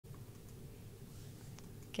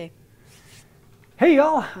Okay. Hey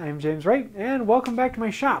y'all, I'm James Wright and welcome back to my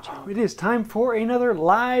shop. It is time for another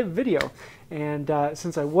live video. And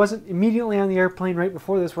since I wasn't immediately on the airplane right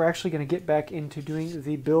before this, we're actually going to get back into doing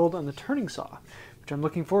the build on the turning saw, which I'm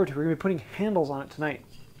looking forward to. We're going to be putting handles on it tonight.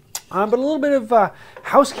 But a little bit of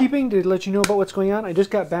housekeeping to let you know about what's going on. I just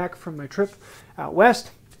got back from my trip out west,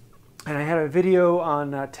 and I had a video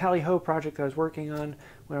on a tally-ho project that I was working on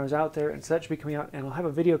when I was out there, and so that should be coming out, and I'll have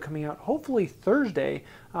a video coming out hopefully Thursday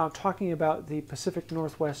talking about the Pacific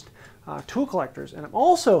Northwest tool collectors. And I'm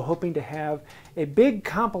also hoping to have a big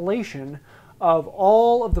compilation of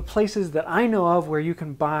all of the places that I know of where you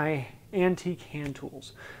can buy antique hand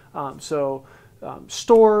tools.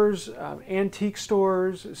 Stores, antique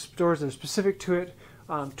stores, stores that are specific to it,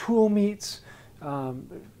 tool meets,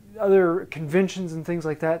 other conventions and things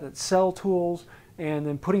like that that sell tools, and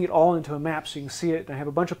then putting it all into a map so you can see it. And I have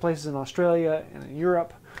a bunch of places in Australia and in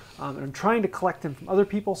Europe, and I'm trying to collect them from other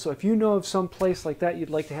people. So if you know of some place like that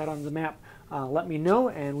you'd like to have on the map, let me know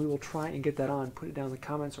and we will try and get that on. Put it down in the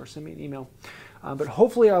comments or send me an email. But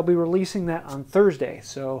hopefully I'll be releasing that on Thursday,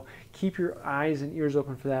 so keep your eyes and ears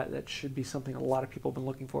open for that. That should be something a lot of people have been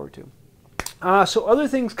looking forward to. So other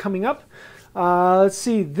things coming up, let's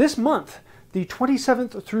see, this month, the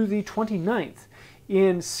 27th through the 29th,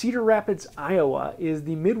 in Cedar Rapids, Iowa, is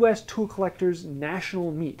the Midwest Tool Collectors National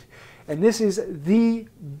Meet. And this is the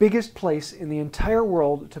biggest place in the entire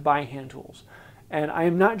world to buy hand tools. And I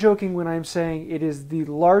am not joking when I'm saying it is the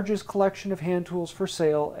largest collection of hand tools for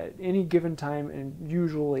sale at any given time, and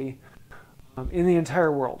usually in the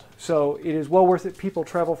entire world. So it is well worth it. People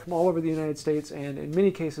travel from all over the United States and in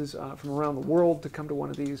many cases from around the world to come to one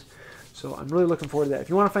of these. So I'm really looking forward to that. If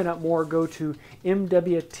you want to find out more, go to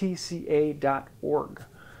mwtca.org.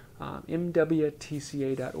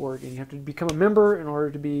 mwtca.org, and you have to become a member in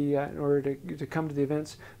order to come to the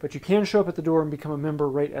events. But you can show up at the door and become a member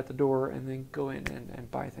right at the door, and then go in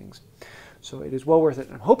and buy things. So it is well worth it.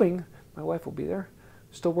 I'm hoping my wife will be there.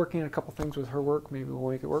 Still working on a couple things with her work. Maybe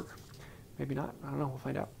we'll make it work. Maybe not. I don't know. We'll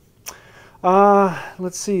find out.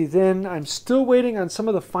 Let's see. Then I'm still waiting on some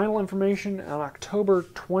of the final information on October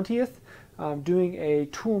 20th. I'm doing a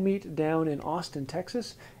tool meet down in Austin,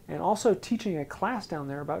 Texas, and also teaching a class down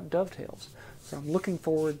there about dovetails. So I'm looking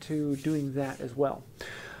forward to doing that as well.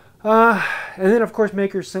 And then, of course,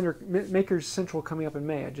 Makers Central coming up in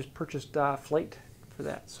May. I just purchased a flight for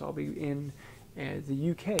that, so I'll be in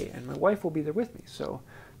the UK, and my wife will be there with me. So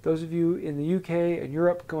those of you in the UK and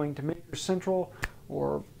Europe going to Makers Central,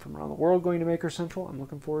 or from around the world going to Makers Central, I'm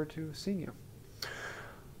looking forward to seeing you.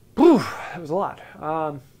 Whew, that was a lot.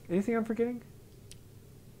 Anything I'm forgetting?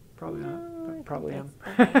 Probably not, but probably am.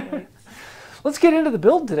 Let's get into the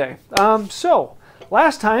build today. So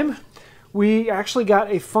last time we actually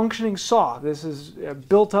got a functioning saw. This is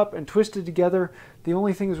built up and twisted together. The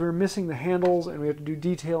only thing is we were missing the handles, and we have to do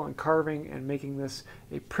detail and carving and making this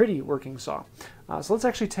a pretty working saw. So let's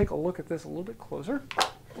actually take a look at this a little bit closer.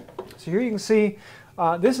 So here you can see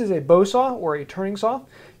this is a bow saw or a turning saw.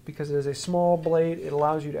 Because it is a small blade, it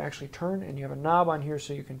allows you to actually turn, and you have a knob on here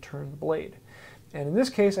so you can turn the blade. And in this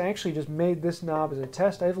case, I actually just made this knob as a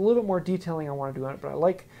test. I have a little bit more detailing I want to do on it, but I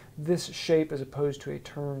like this shape as opposed to a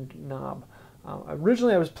turned knob.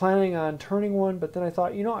 Originally I was planning on turning one, but then I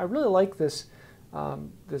thought, you know, I really like this,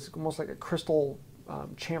 this almost like a crystal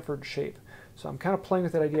chamfered shape. So I'm kind of playing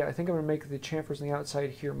with that idea. I think I'm going to make the chamfers on the outside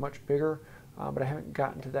here much bigger, but I haven't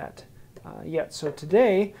gotten to that yet. So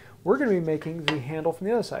today we're going to be making the handle from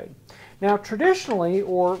the other side. Now traditionally,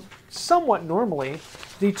 or somewhat normally,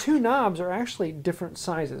 the two knobs are actually different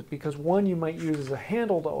sizes, because one you might use as a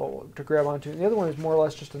handle to grab onto, and the other one is more or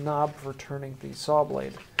less just a knob for turning the saw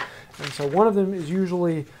blade. And so one of them is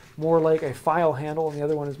usually more like a file handle, and the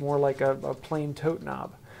other one is more like a plain tote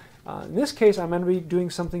knob. In this case, I'm going to be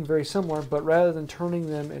doing something very similar, but rather than turning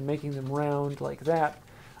them and making them round like that,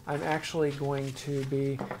 I'm actually going to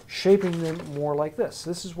be shaping them more like this.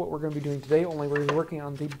 This is what we're going to be doing today, only we're going to be working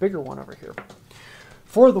on the bigger one over here.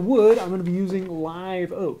 For the wood, I'm going to be using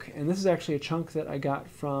live oak, and this is actually a chunk that I got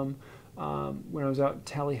from when I was out at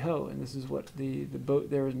Tally-Ho, and this is what the boat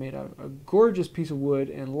there is made of. A gorgeous piece of wood,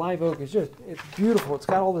 and live oak is just, it's beautiful. It's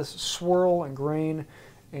got all this swirl and grain,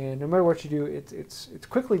 and no matter what you do, it's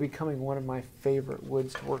quickly becoming one of my favorite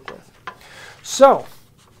woods to work with. So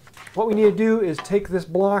what we need to do is take this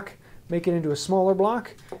block, make it into a smaller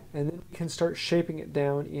block, and then we can start shaping it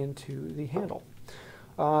down into the handle.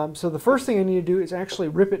 So the first thing I need to do is actually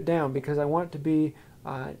rip it down, because I want it to be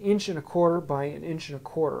 1.25 inches by 1.25 inches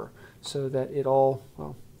so that it all,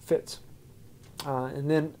 well, fits. And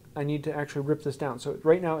then I need to actually rip this down. So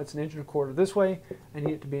right now it's 1.25 inches this way. I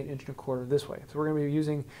need it to be 1.25 inches this way. So we're going to be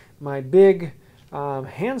using my big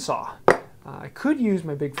handsaw. I could use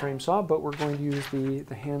my big frame saw, but we're going to use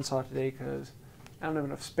the handsaw today because I don't have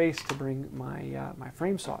enough space to bring my, my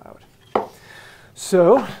frame saw out.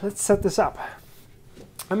 So let's set this up.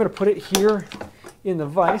 I'm going to put it here in the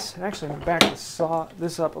vise. Actually, I'm going to back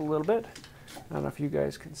this up a little bit. I don't know if you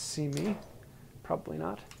guys can see me. Probably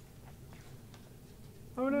not.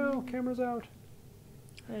 Oh no, camera's out.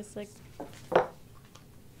 It's like...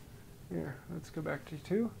 Here, let's go back to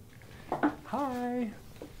 2. Hi.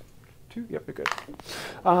 2, yep, you're good.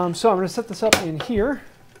 So I'm going to set this up in here.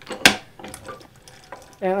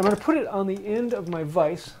 And I'm going to put it on the end of my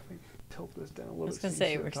vise. Let me tilt this down a little bit. I was going to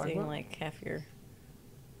say, we're seeing like half your...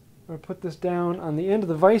 I'm going to put this down on the end of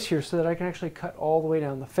the vise here so that I can actually cut all the way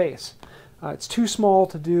down the face. It's too small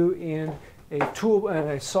to do in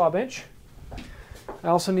a saw bench. I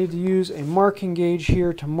also need to use a marking gauge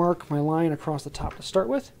here to mark my line across the top to start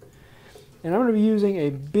with. And I'm going to be using a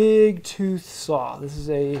big tooth saw. This is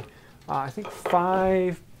a, I think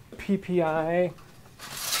 5 PPI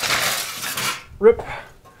rip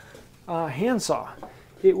handsaw.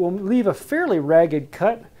 It will leave a fairly ragged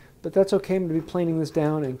cut, but that's okay. I'm going to be planing this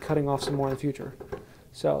down and cutting off some more in the future.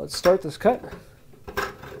 So let's start this cut.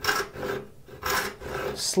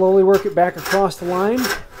 Slowly work it back across the line.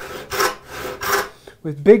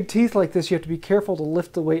 With big teeth like this, you have to be careful to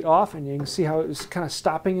lift the weight off, and you can see how it was kind of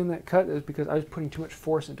stopping in that cut. It was because I was putting too much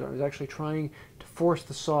force into it. I was actually trying to force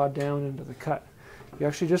the saw down into the cut. You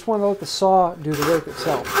actually just want to let the saw do the work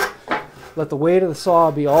itself. Let the weight of the saw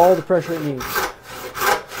be all the pressure it needs.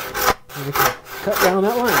 And you can cut down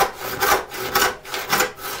that line.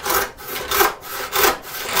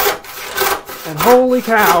 And holy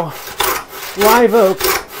cow, live oak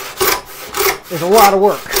is a lot of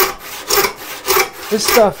work. This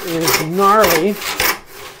stuff is gnarly,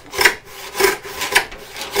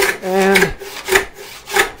 and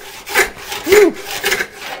whew.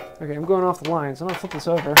 Okay, I'm going off the line, so I'm going to flip this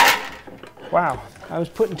over. Wow, I was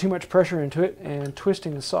putting too much pressure into it and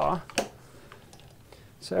twisting the saw.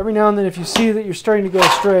 So every now and then if you see that you're starting to go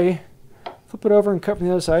astray, flip it over and cut from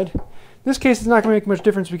the other side. In this case it's not going to make much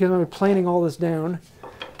difference because I'm planing all this down.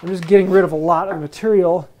 I'm just getting rid of a lot of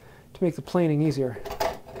material to make the planing easier.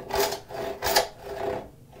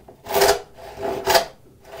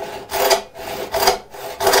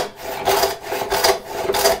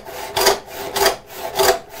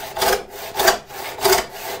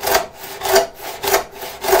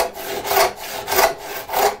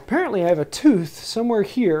 I have a tooth somewhere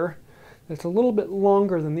here that's a little bit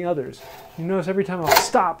longer than the others. You notice every time I'll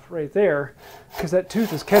stop right there because that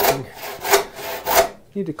tooth is catching.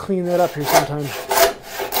 Need to clean that up here sometime.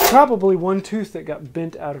 Probably one tooth that got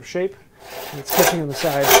bent out of shape and it's catching on the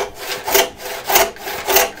side.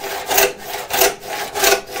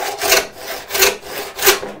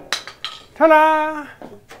 Ta-da!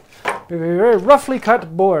 A very roughly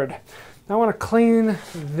cut board. Now I want to clean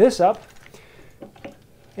this up.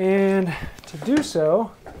 And to do so,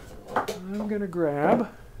 I'm going to grab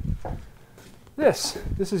this.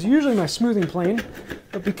 This is usually my smoothing plane,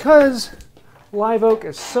 but because live oak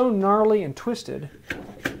is so gnarly and twisted,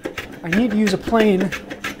 I need to use a plane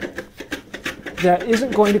that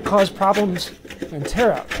isn't going to cause problems and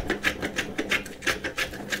tear out.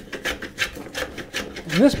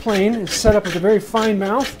 And this plane is set up with a very fine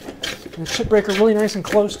mouth and a chip breaker really nice and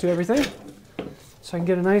close to everything, so I can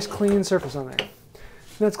get a nice clean surface on there.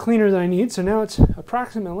 That's cleaner than I need, so now it's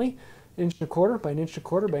approximately 1.25 inches by 1.25 inches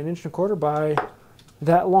by 1.25 inches by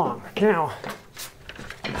that long. Now,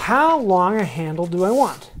 how long a handle do I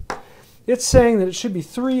want? It's saying that it should be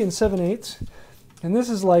 3 7/8, and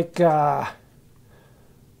this is like,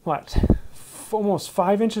 what, almost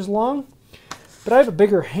 5 inches long? But I have a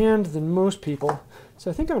bigger hand than most people,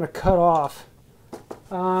 so I think I'm going to cut off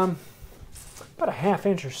about a 1/2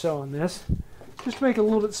 inch or so on this, just to make it a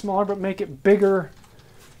little bit smaller, but make it bigger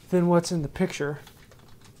than what's in the picture.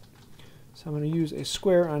 So I'm going to use a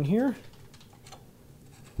square on here,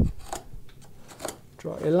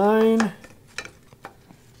 draw a line,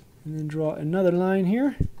 and then draw another line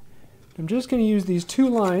here. I'm just going to use these 2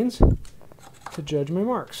 lines to judge my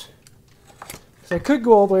marks. So I could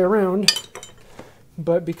go all the way around,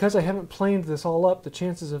 but because I haven't planed this all up, the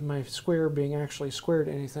chances of my square being actually squared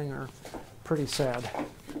to anything are pretty sad.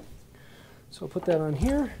 So I'll put that on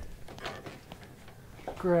here.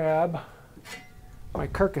 Grab my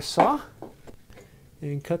carcass saw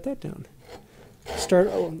and cut that down. Start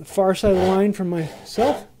on the far side of the line from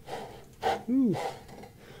myself. Ooh.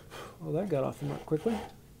 Well, that got off the mark quickly.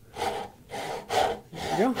 There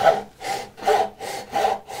we go.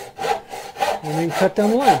 And then cut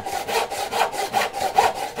down the line.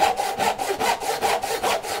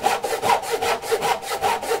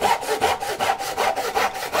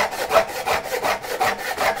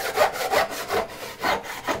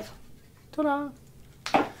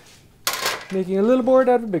 making a little board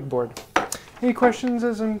out of a big board. Any questions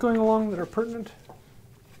as I'm going along that are pertinent?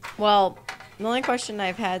 Well, the only question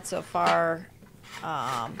I've had so far,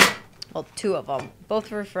 well, two of them.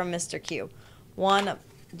 Both were from Mr. Q. One,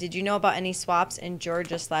 did you know about any swaps in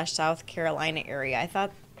Georgia/South Carolina area? I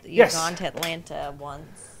thought you'd gone to Atlanta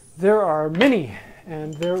once. There are many,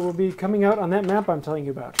 and there will be coming out on that map I'm telling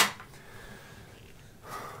you about.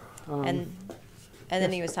 And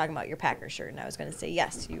then he was talking about your Packers shirt, and I was going to say,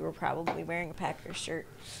 yes, you were probably wearing a Packers shirt.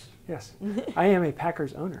 Yes, I am a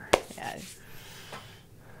Packers owner. Yeah.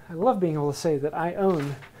 I love being able to say that I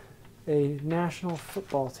own a national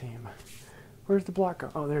football team. Where's the block go?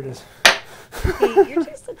 Oh, there it is. Hey, you're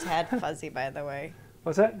just a tad fuzzy, by the way.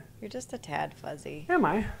 What's that? You're just a tad fuzzy. Am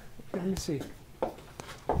I? Let me see.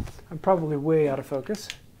 I'm probably way out of focus.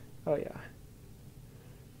 Oh, yeah.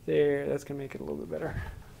 There, that's going to make it a little bit better.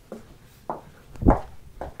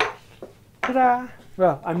 Ta-da!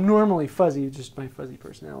 Well, I'm normally fuzzy, just my fuzzy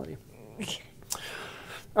personality.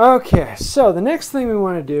 Okay, so the next thing we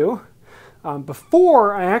want to do,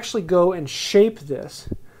 before I actually go and shape this,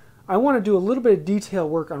 I want to do a little bit of detail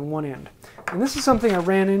work on one end. And this is something I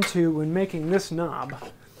ran into when making this knob,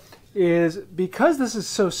 is because this is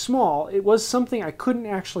so small, it was something I couldn't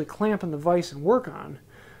actually clamp in the vise and work on.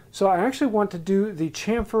 So I actually want to do the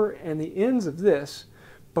chamfer and the ends of this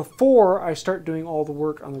before I start doing all the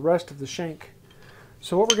work on the rest of the shank.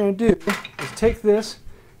 So what we're going to do is take this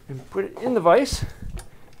and put it in the vise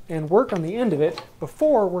and work on the end of it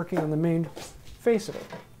before working on the main face of it.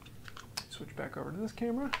 Switch back over to this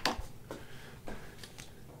camera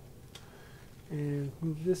and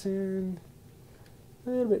move this in a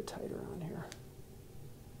little bit tighter on here.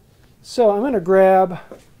 So I'm going to grab,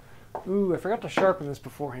 ooh, I forgot to sharpen this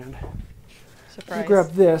beforehand. Surprise.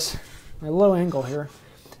 Grab this, my low angle here,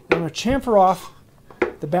 and I'm going to chamfer off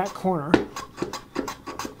the back corner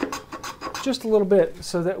just a little bit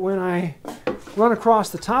so that when I run across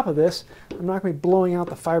the top of this, I'm not going to be blowing out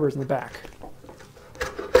the fibers in the back.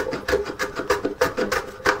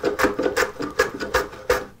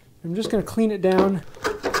 I'm just going to clean it down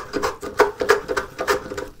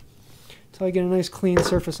until I get a nice clean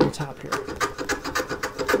surface on the top here.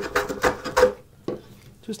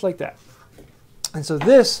 Just like that. And so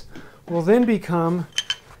this will then become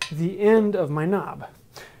the end of my knob.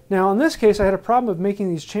 Now in this case I had a problem of making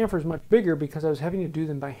these chamfers much bigger because I was having to do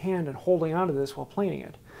them by hand and holding onto this while planing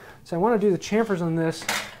it. So I want to do the chamfers on this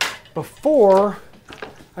before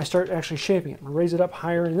I start actually shaping it. I'm going to raise it up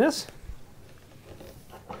higher in this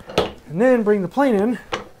and then bring the plane in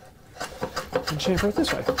and chamfer it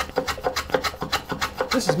this way.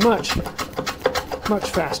 This is much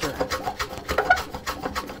faster.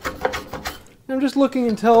 And I'm just looking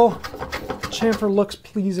until the chamfer looks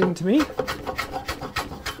pleasing to me.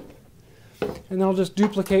 And then I'll just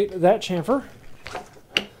duplicate that chamfer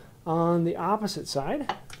on the opposite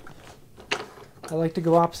side. I like to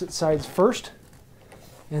go opposite sides first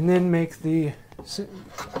and then make the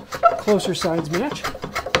closer sides match.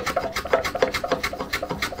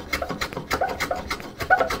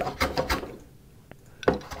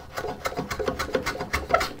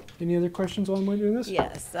 Any other questions while I'm doing this?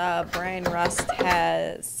 Yes. Brian Rust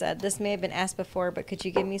has said, this may have been asked before, but could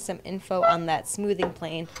you give me some info on that smoothing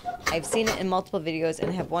plane? I've seen it in multiple videos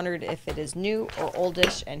and have wondered if it is new or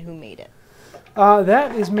oldish and who made it.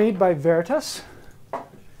 That is made by Veritas.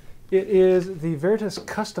 It is the Veritas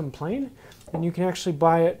custom plane, and you can actually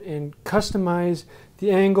buy it and customize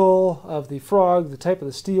the angle of the frog, the type of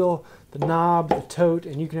the steel, the knob, the tote,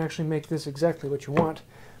 and you can actually make this exactly what you want.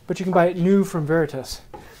 But you can buy it new from Veritas.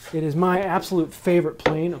 It is my absolute favorite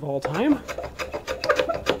plane of all time.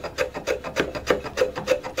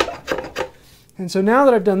 And so now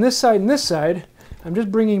that I've done this side and this side, I'm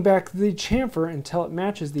just bringing back the chamfer until it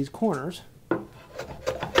matches these corners.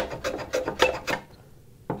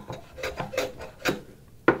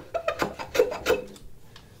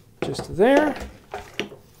 Just to there.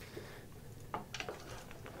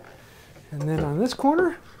 And then on this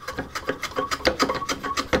corner,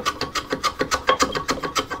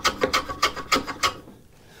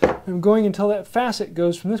 I'm going until that facet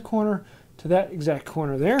goes from this corner to that exact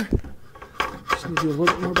corner there. Just need to do a little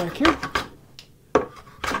bit more back here.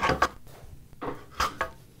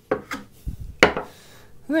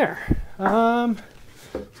 There. Let's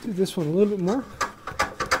do this one a little bit more.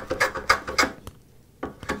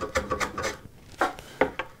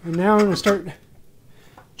 And now I'm going to start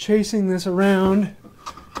chasing this around,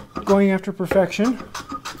 going after perfection.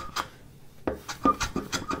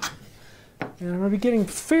 And I'm going to be getting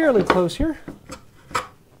fairly close here,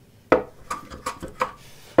 at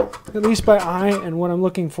least by eye and what I'm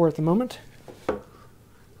looking for at the moment.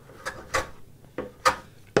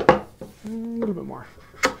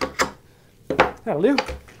 That'll do.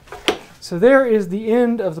 So there is the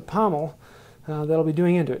end of the pommel that I'll be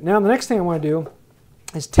doing into it. Now the next thing I want to do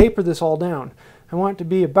is taper this all down. I want it to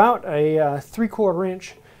be about a 3/4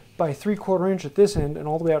 inch by 3/4 inch at this end and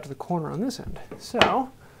all the way out to the corner on this end. So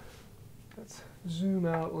let's zoom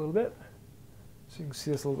out a little bit so you can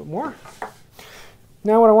see this a little bit more.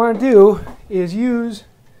 Now what I want to do is use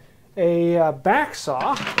a back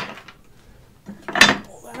saw,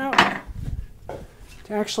 pull that out,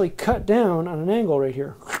 to actually cut down on an angle right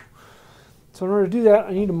here. So in order to do that,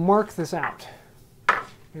 I need to mark this out.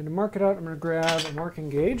 And to mark it out, I'm going to grab a marking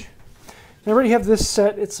gauge. And I already have this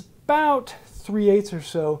set. It's about 3/8 or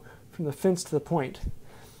so from the fence to the point.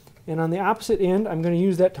 And on the opposite end, I'm going to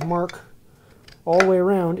use that to mark all the way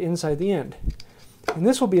around inside the end. And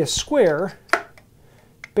this will be a square,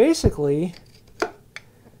 basically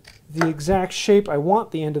the exact shape I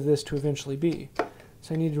want the end of this to eventually be.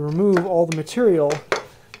 So I need to remove all the material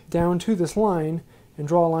down to this line and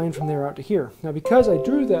draw a line from there out to here. Now because I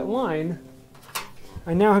drew that line,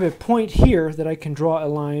 I now have a point here that I can draw a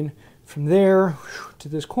line from there to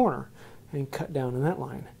this corner and cut down on that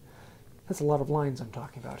line. That's a lot of lines I'm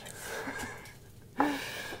talking about.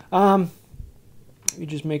 Let me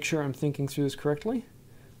just make sure I'm thinking through this correctly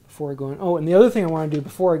before I go in. Oh, and the other thing I want to do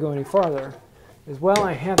before I go any farther is while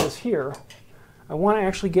I have this here, I want to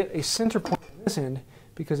actually get a center point on this end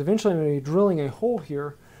because eventually I'm going to be drilling a hole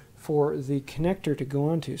here for the connector to go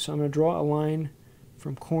onto. So I'm going to draw a line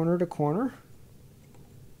from corner to corner.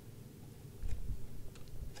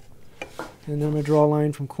 And then I'm going to draw a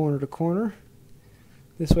line from corner to corner.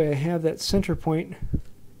 This way I have that center point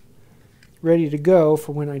ready to go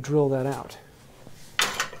for when I drill that out.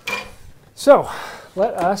 So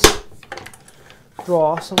let us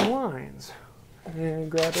draw some lines. And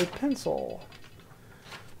grab a pencil.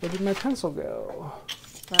 Where did my pencil go?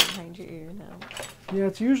 Right behind your ear now. Yeah,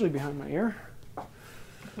 it's usually behind my ear.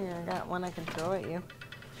 Here, I got one I can throw at you.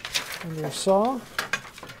 And there's saw.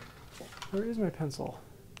 Where is my pencil?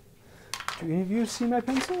 Do any of you see my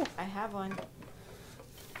pencil? I have one.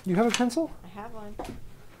 You have a pencil? I have one.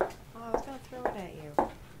 Oh, I was going to throw it at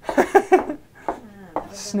you.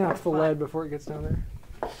 Snap the lead before it gets down there.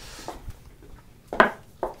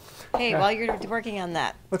 Hey, while you're working on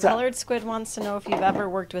that, What's that? Colored Squid wants to know if you've ever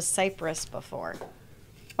worked with cypress before.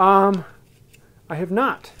 I have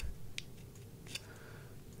not.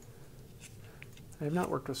 I have not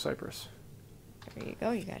worked with cypress. There you go.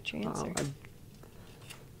 You got your answer. I've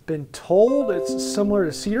been told it's similar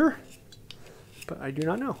to cedar, but I do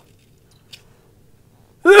not know.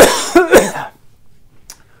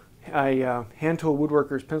 I hand tool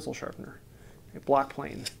woodworker's pencil sharpener, a block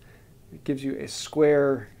plane. It gives you a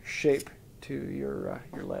square shape to your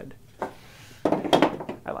lead.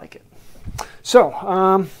 I like it. So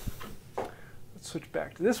let's switch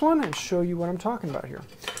back to this one and show you what I'm talking about here.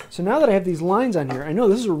 So now that I have these lines on here, I know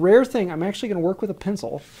this is a rare thing. I'm actually going to work with a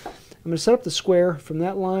pencil. I'm going to set up the square from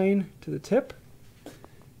that line to the tip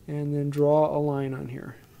and then draw a line on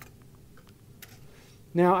here.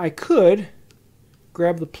 Now I could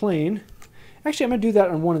grab the plane. Actually, I'm going to do that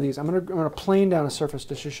on one of these. I'm going to plane down a surface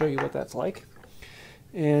just to show you what that's like.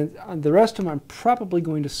 And on the rest of them, I'm probably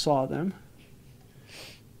going to saw them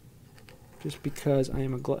just because I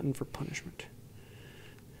am a glutton for punishment.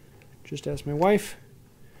 Just ask my wife.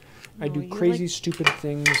 I do crazy, stupid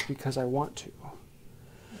things because I want to.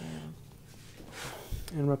 Yeah.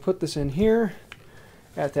 And I'm going to put this in here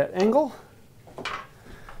at that angle.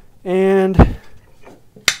 And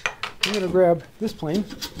I'm going to grab this plane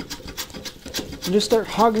and just start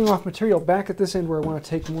hogging off material back at this end where I want to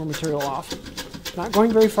take more material off. Not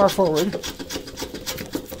going very far forward.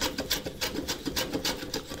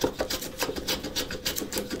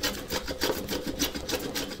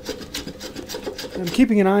 I'm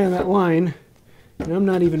keeping an eye on that line, and I'm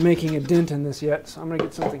not even making a dent in this yet, so I'm going to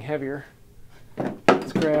get something heavier.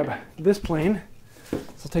 Let's grab this plane. So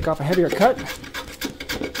I'll take off a heavier cut.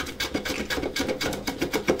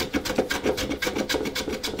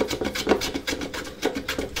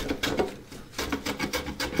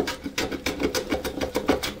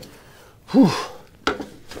 Whew.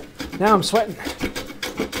 Now I'm sweating.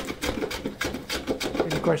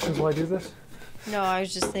 Any questions while I do this? No, I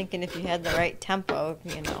was just thinking if you had the right tempo,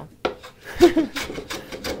 you know.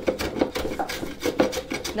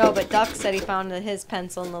 No, but Duck said he found his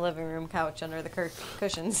pencil in the living room couch under the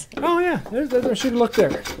cushions. Oh yeah, I should look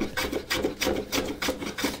there.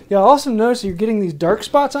 Yeah, I'll also notice you're getting these dark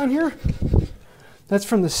spots on here. That's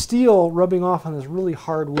from the steel rubbing off on this really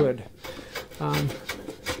hard wood.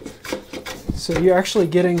 So you're actually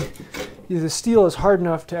getting, the steel is hard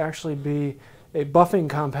enough to actually be a buffing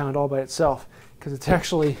compound all by itself, because it's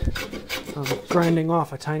actually grinding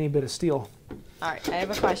off a tiny bit of steel. All right, I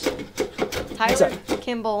have a question. Tyler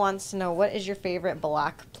Kimble wants to know, what is your favorite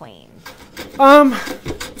block plane?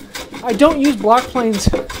 I don't use block planes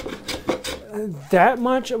that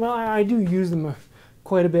much. Well, I do use them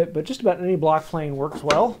quite a bit, but just about any block plane works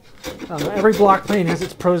well. Every block plane has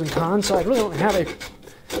its pros and cons, so I really don't have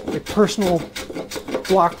a personal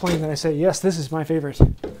block plane that I say, yes, this is my favorite.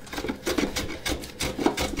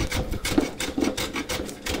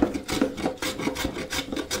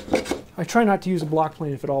 I try not to use a block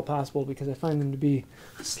plane if at all possible because I find them to be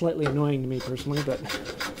slightly annoying to me personally, but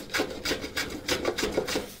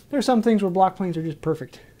there are some things where block planes are just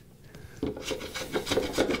perfect.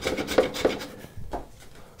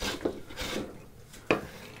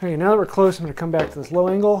 Okay, now that we're close, I'm going to come back to this low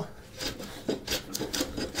angle and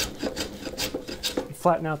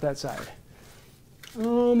flatten out that side.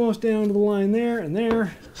 Almost down to the line there and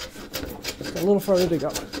there. Just got a little farther to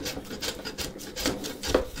go.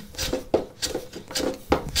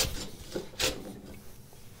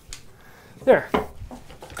 There.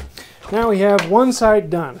 Now we have one side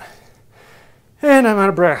done. And I'm out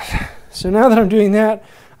of breath. So now that I'm doing that,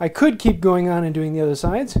 I could keep going on and doing the other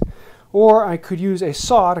sides, or I could use a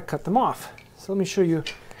saw to cut them off. So let me show you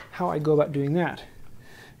how I go about doing that.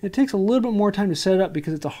 It takes a little bit more time to set it up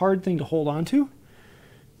because it's a hard thing to hold on to,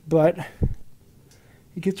 but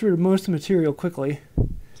it gets rid of most of the material quickly.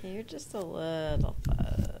 Okay, you're just a little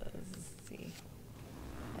fuzzy.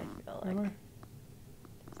 I feel like.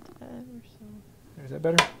 Is that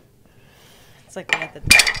better? It's like at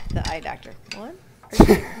the eye doctor. One?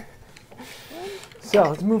 So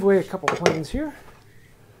let's move away a couple planes here.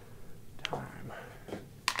 Time.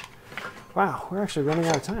 Wow, we're actually running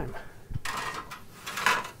out of time.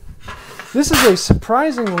 This is a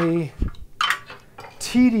surprisingly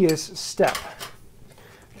tedious step.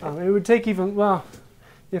 It would take even, well,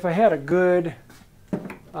 if I had a good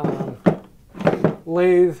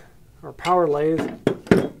lathe or power lathe,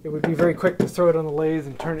 it would be very quick to throw it on the lathe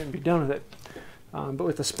and turn it and be done with it. But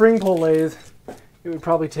with the spring pull lathe, it would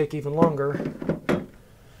probably take even longer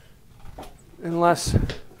unless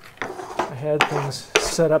I had things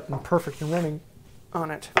set up and perfect and running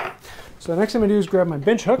on it. So the next thing I'm going to do is grab my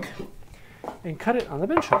bench hook and cut it on the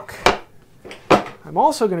bench hook. I'm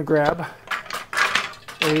also going to grab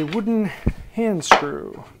a wooden hand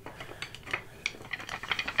screw.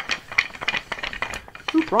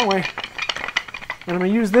 Oop, wrong way. And I'm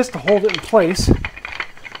going to use this to hold it in place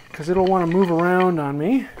because it'll want to move around on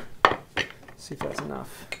me. Let's see if that's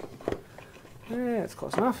enough. Yeah, it's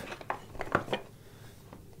close enough.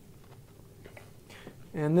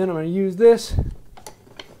 And then I'm going to use this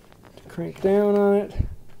to crank down on it.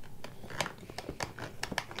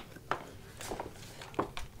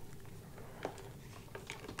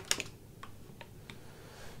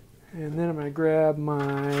 And then I'm going to grab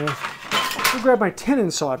my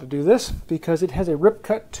tenon saw to do this because it has a rip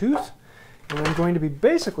cut tooth, and I'm going to be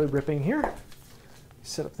basically ripping here.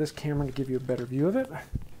 Set up this camera to give you a better view of it.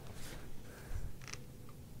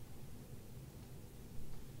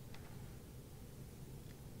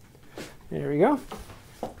 There we go.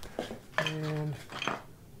 And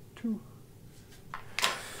two.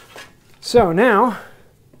 So now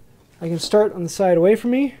I can start on the side away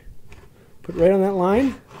from me, put right on that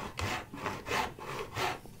line,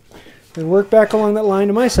 and work back along that line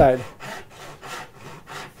to my side.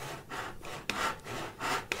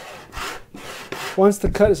 Once the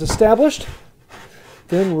cut is established,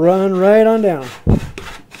 then run right on down.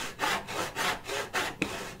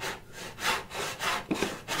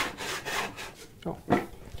 Oh,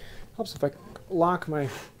 helps if I lock my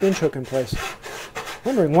bench hook in place.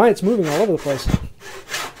 Wondering why it's moving all over the place.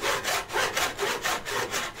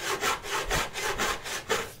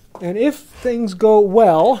 And if things go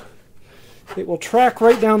well, it will track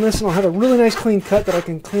right down this and I'll have a really nice clean cut that I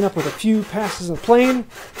can clean up with a few passes of plane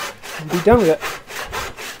and be done with it.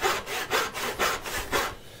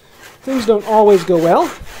 Things don't always go well,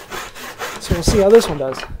 so we'll see how this one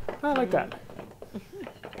does. I like that.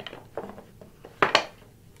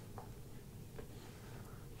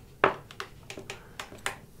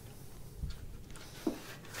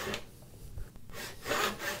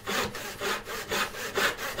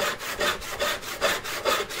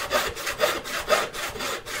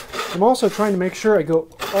 I'm also trying to make sure I go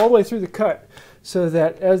all the way through the cut so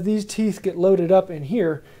that as these teeth get loaded up in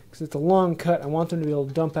here, because it's a long cut, I want them to be able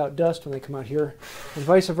to dump out dust when they come out here, and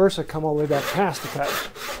vice versa, come all the way back past the cut.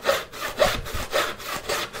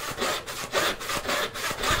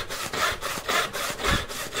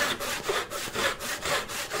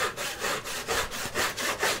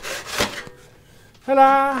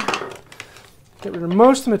 Ta-da! Get rid of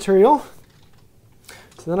most of the material,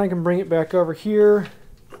 So then I can bring it back over here,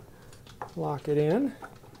 lock it in.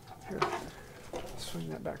 Here,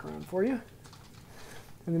 swing that back around for you.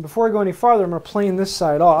 And then before I go any farther, I'm going to plane this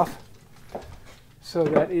side off so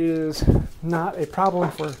that is not a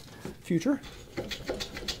problem for future.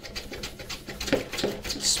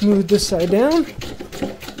 Smooth this side down.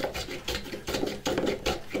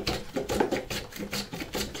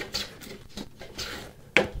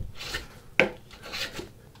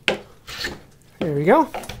 There we go.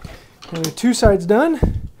 Now we have 2 sides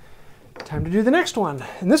done. Time to do the next one.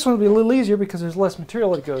 And this one will be a little easier because there's less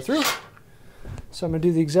material to go through. So I'm going to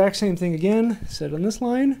do the exact same thing again. Set on this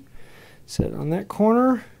line, set on that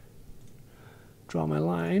corner, draw my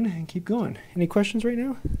line, and keep going. Any questions right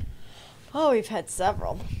now? Oh, we've had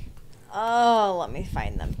several. Oh, let me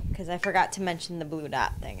find them because I forgot to mention the blue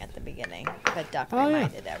dot thing at the beginning. But Duck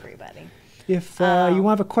reminded everybody. If you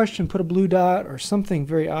have a question, put a blue dot or something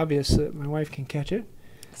very obvious so that my wife can catch it.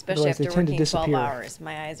 Especially after working 12 hours.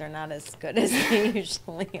 My eyes are not as good as they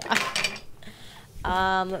usually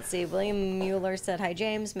are. Let's see. William Mueller said, "Hi,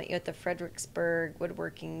 James. Met you at the Fredericksburg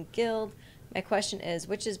Woodworking Guild. My question is,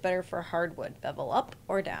 which is better for hardwood, bevel up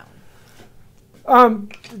or down?"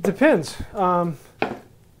 It depends.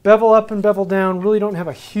 Bevel up and bevel down really don't have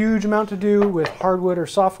a huge amount to do with hardwood or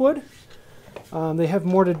softwood. They have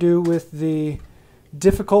more to do with the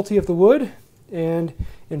difficulty of the wood, and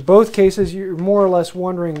in both cases you're more or less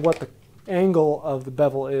wondering what the angle of the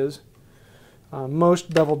bevel is.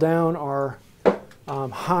 Most bevel down are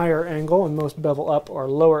higher angle and most bevel up are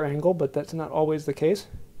lower angle, but that's not always the case.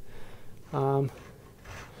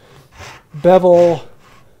 Bevel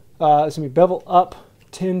up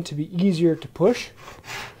tend to be easier to push.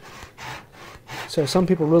 So some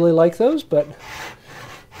people really like those, but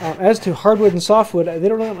as to hardwood and softwood, they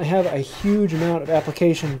don't really have a huge amount of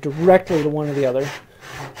application directly to one or the other,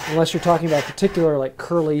 unless you're talking about particular like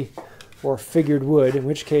curly or figured wood, in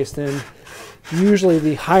which case then usually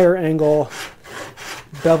the higher angle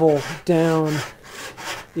bevel down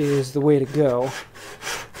is the way to go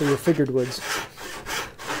for your figured woods.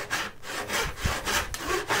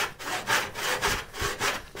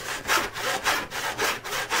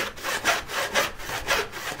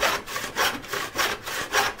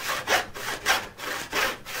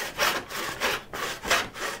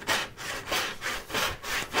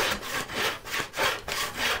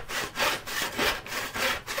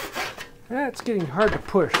 That's getting hard to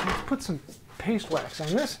push. Let's put some paste wax on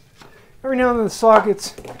this. Every now and then the saw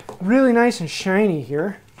gets really nice and shiny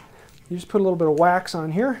here. You just put a little bit of wax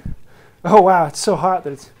on here. Oh wow, it's so hot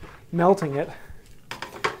that it's melting it.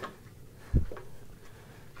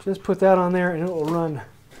 Just put that on there and it will run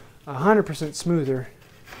 100% smoother.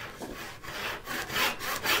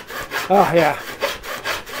 Oh yeah.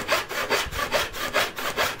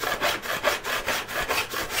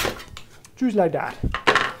 Just like that.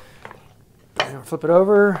 Now flip it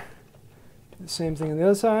over, do the same thing on the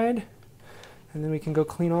other side, and then we can go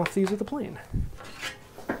clean off these with a plane.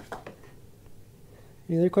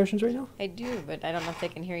 Any other questions right now? I do, but I don't know if they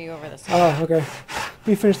can hear you over the sound. Oh, okay. Let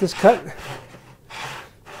me finish this cut.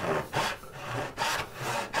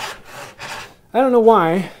 I don't know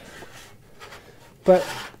why, but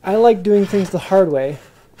I like doing things the hard way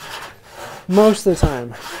most of the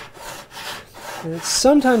time. And it's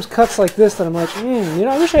sometimes cuts like this that I'm like, you know,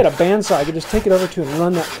 I wish I had a bandsaw I could just take it over to and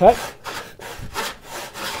run that cut.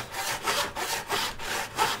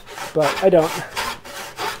 But I don't.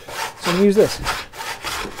 So I'm going to use this.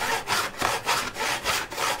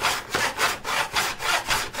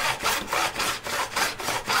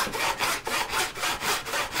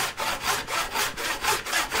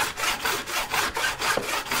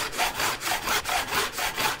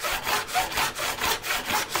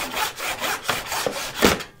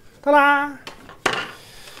 Ta-da!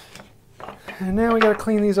 And now we got to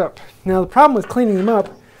clean these up. Now the problem with cleaning them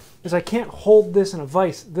up is I can't hold this in a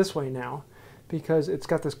vise this way now because it's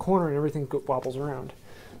got this corner and everything wobbles around.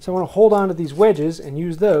 So I want to hold on to these wedges and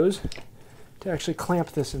use those to actually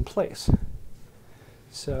clamp this in place.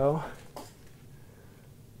 So I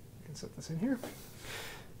can set this in here.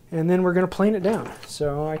 And then we're going to plane it down.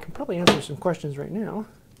 So I can probably answer some questions right now.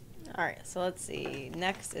 All right, so let's see.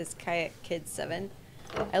 Next is Kayak Kid 7.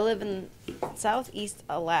 I live in southeast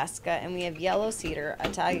Alaska, and we have yellow cedar,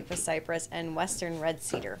 Italica cypress, and western red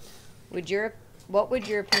cedar. What would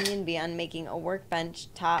your opinion be on making a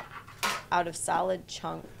workbench top out of a solid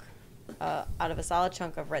chunk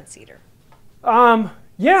of red cedar?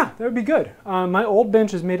 Yeah, that would be good. My old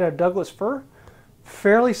bench is made out of Douglas fir.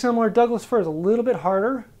 Fairly similar. Douglas fir is a little bit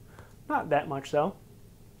harder, not that much though.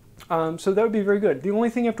 So that would be very good. The only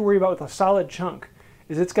thing you have to worry about with a solid chunk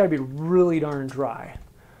is it's got to be really darn dry.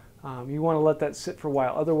 You want to let that sit for a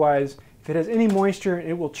while. Otherwise, if it has any moisture,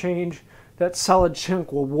 it will change. That solid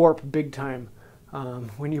chunk will warp big time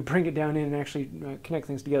when you bring it down in and actually connect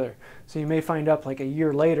things together. So you may find up like a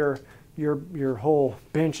year later, your whole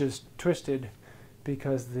bench is twisted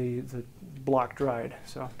because the block dried.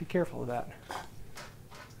 So be careful of that.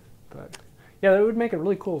 But yeah, that would make a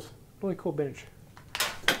really cool bench.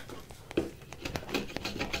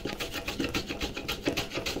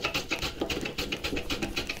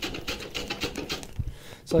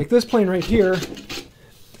 So like this plane right here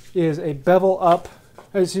is a bevel up,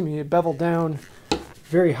 excuse me, a bevel down,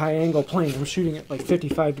 very high angle plane. I'm shooting at like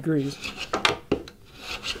 55 degrees.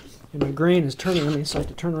 And my grain is turning on me, so I have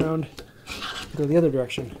to turn around and go the other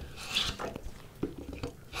direction.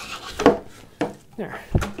 There.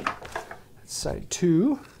 That's side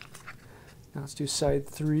 2. Now let's do side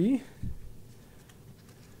 3.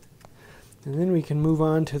 And then we can move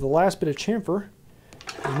on to the last bit of chamfer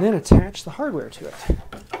and then attach the hardware to it.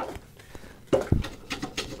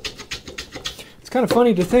 It's kind of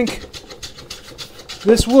funny to think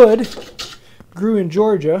this wood grew in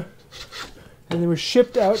Georgia and then was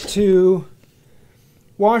shipped out to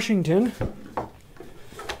Washington,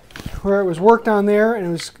 where it was worked on there and it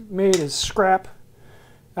was made as scrap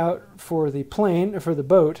out for the plane, for the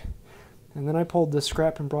boat, and then I pulled this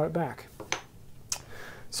scrap and brought it back.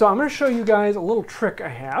 So I'm going to show you guys a little trick I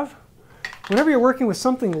have. Whenever you're working with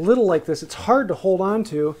something little like this, it's hard to hold on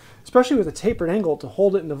to, especially with a tapered angle, to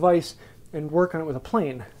hold it in the vise and work on it with a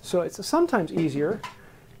plane. So it's sometimes easier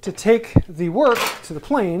to take the work to the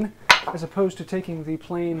plane as opposed to taking the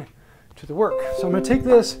plane to the work. So I'm going to take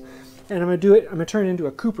this and I'm going to turn it into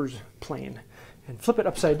a Cooper's plane and flip it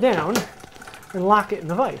upside down and lock it in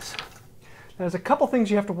the vise. Now, there's a couple things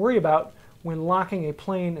you have to worry about when locking a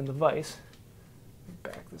plane in the vise.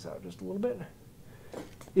 Back this out just a little bit.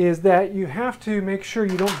 Is that you have to make sure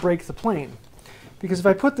you don't break the plane. Because if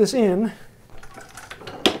I put this in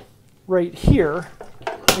right here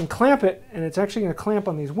and clamp it, and it's actually going to clamp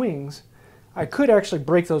on these wings, I could actually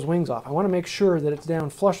break those wings off. I want to make sure that it's down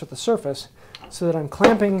flush with the surface so that I'm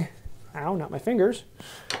clamping, ow, not my fingers,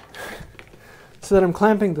 so that I'm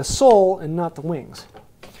clamping the sole and not the wings.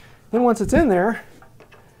 Then once it's in there,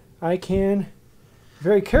 I can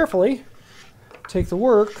very carefully take the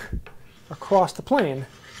work across the plane.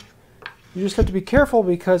 You just have to be careful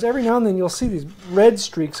because every now and then you'll see these red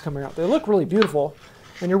streaks coming out. They look really beautiful,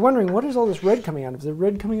 and you're wondering, what is all this red coming out of? Is the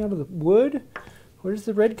red coming out of the wood? Where's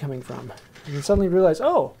the red coming from? And you suddenly realize,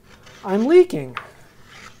 oh, I'm leaking.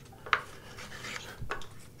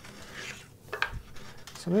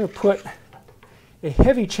 So I'm going to put a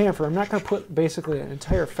heavy chamfer. I'm not going to put basically an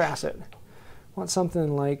entire facet. I want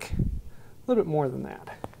something like a little bit more than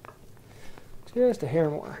that. Just a hair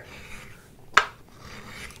more.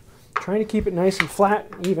 Trying to keep it nice and flat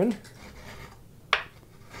and even.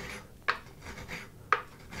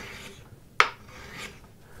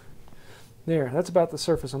 There, that's about the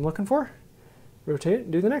surface I'm looking for. Rotate it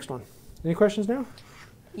and do the next one. Any questions now?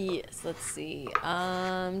 Yes, let's see.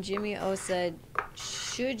 Jimmy O said,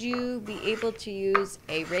 should you be able to use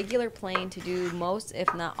a regular plane to do most,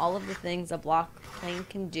 if not all of the things a block plane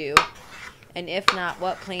can do? And if not,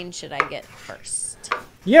 what plane should I get first?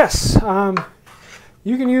 Yes.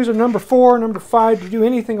 You can use a number 4, number 5 to do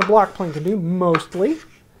anything a block plane can do, mostly.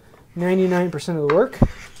 99% of the work.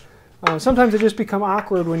 Sometimes they just become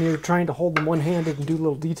awkward when you're trying to hold them one-handed and do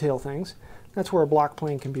little detail things. That's where a block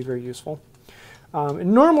plane can be very useful.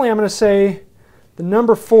 And normally I'm going to say the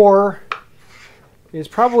number 4 is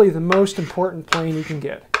probably the most important plane you can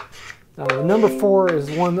get. The number 4 is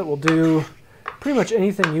one that will do pretty much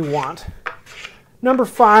anything you want. Number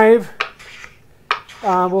 5,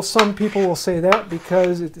 well, some people will say that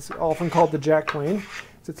because it's often called the jack plane.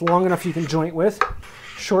 It's long enough you can joint with,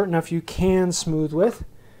 short enough you can smooth with.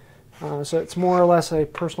 So it's more or less a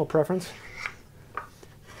personal preference.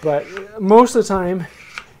 But most of the time,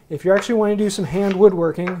 if you're actually wanting to do some hand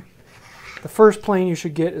woodworking, the first plane you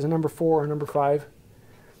should get is a number 4 or number 5.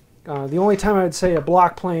 The only time I would say a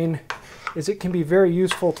block plane is it can be very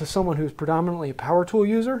useful to someone who's predominantly a power tool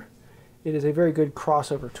user. It is a very good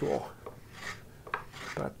crossover tool.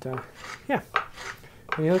 But yeah,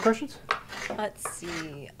 any other questions? Let's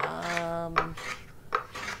see.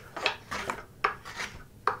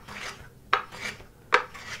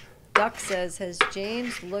 Duck says, has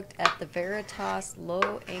James looked at the Veritas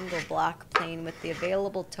low-angle block plane with the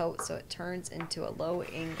available tote so it turns into a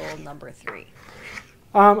low-angle number 3?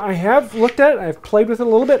 I have looked at it. I've played with it a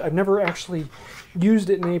little bit. I've never actually used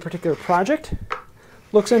it in any particular project.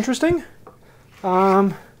 Looks interesting.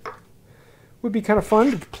 Would be kind of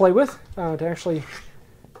fun to play with, to actually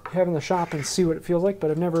have in the shop and see what it feels like,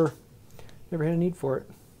 but I've never had a need for it.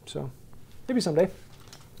 So maybe someday.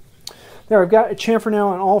 There, I've got a chamfer now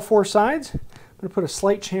on all 4 sides. I'm going to put a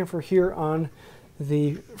slight chamfer here on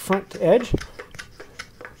the front edge.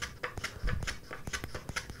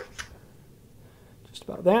 Just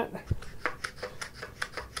about that.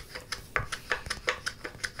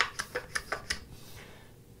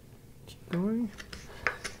 Keep going.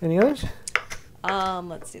 Any others?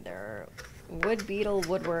 Let's see there. Wood Beetle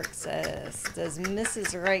Woodwork says, does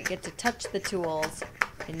Mrs. Wright get to touch the tools,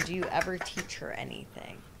 and do you ever teach her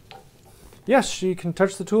anything? Yes, she can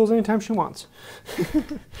touch the tools anytime she wants.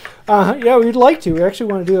 Yeah, we'd like to. We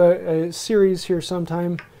actually want to do a series here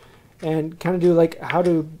sometime and kind of do like how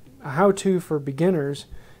to for beginners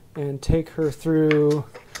and take her through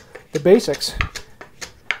the basics.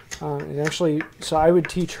 And actually, so I would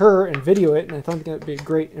teach her and video it, and I thought that would be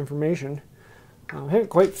great information. I haven't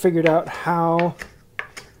quite figured out how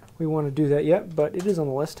we want to do that yet, but it is on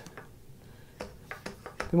the list.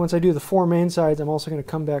 Then once I do the 4 main sides, I'm also going to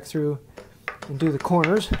come back through and do the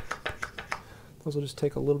corners. Those will just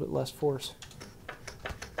take a little bit less force.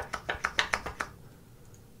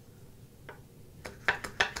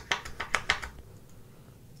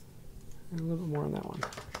 And a little bit more on that one.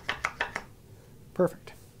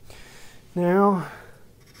 Perfect. Now,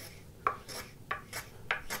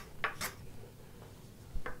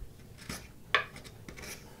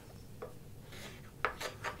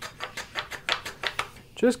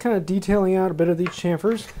 just kind of detailing out a bit of these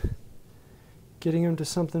chamfers, getting them to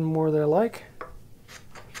something more that I like.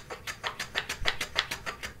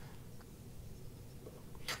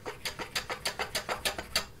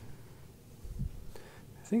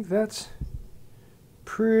 I think that's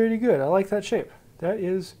pretty good. I like that shape. That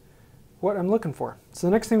is what I'm looking for. So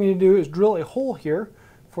the next thing we need to do is drill a hole here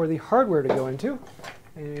for the hardware to go into.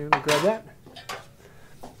 And we'll grab that,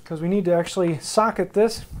 because we need to actually socket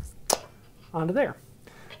this onto there.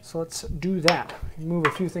 So let's do that. Move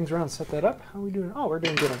a few things around, set that up. How are we doing? Oh, we're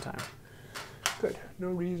doing good on time. Good. No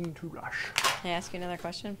reason to rush. Can I ask you another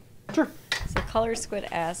question? Sure. So ColoredSquid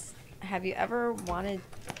asks, have you ever wanted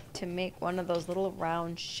to make one of those little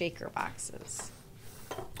round shaker boxes?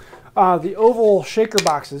 The oval shaker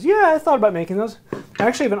boxes. Yeah, I thought about making those. I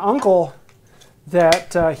actually have an uncle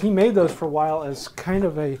that he made those for a while as kind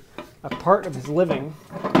of a part of his living.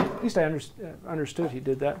 At least I understood he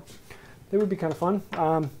did that. They would be kind of fun.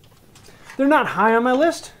 They're not high on my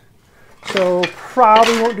list, so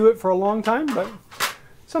probably won't do it for a long time, but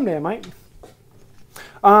someday I might.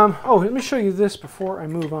 Oh, let me show you this before I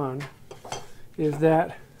move on, is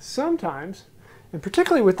that sometimes, and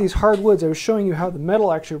particularly with these hardwoods, I was showing you how the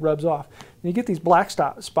metal actually rubs off. And you get these black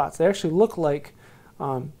spots. They actually look like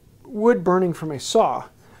wood burning from a saw.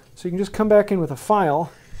 So you can just come back in with a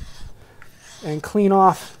file and clean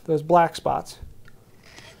off those black spots.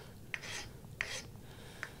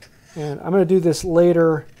 And I'm going to do this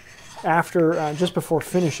later after, just before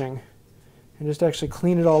finishing, and just actually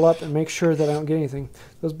clean it all up and make sure that I don't get anything.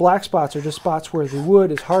 Those black spots are just spots where the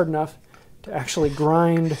wood is hard enough to actually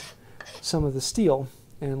grind some of the steel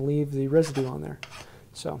and leave the residue on there.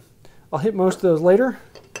 So I'll hit most of those later,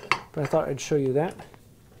 but I thought I'd show you that.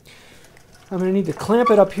 I'm going to need to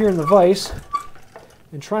clamp it up here in the vise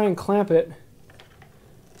and try and clamp it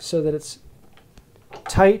so that it's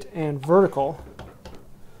tight and vertical,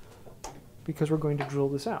 because we're going to drill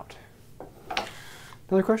this out.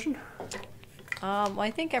 Another question? Well, I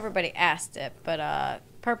think everybody asked it, but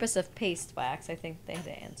purpose of paste wax, I think they had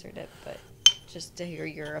answered it, but just to hear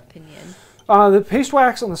your opinion. The paste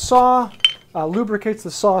wax on the saw lubricates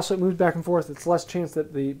the saw so it moves back and forth. It's less chance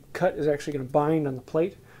that the cut is actually going to bind on the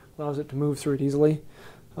plate. Allows it to move through it easily.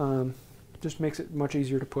 Just makes it much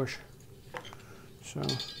easier to push. So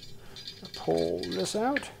pull this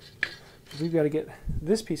out. We've got to get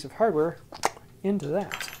this piece of hardware into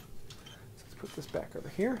that. So let's put this back over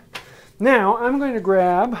here. Now I'm going to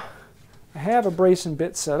grab, I have a brace and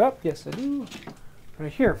bit set up. Yes, I do.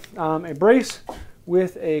 Right here. A brace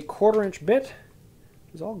with a 1/4-inch bit.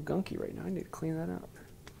 It's all gunky right now. I need to clean that out.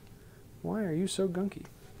 Why are you so gunky?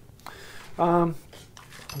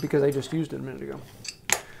 Because I just used it a minute ago.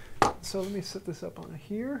 So let me set this up on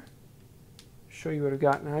here. Show you what I've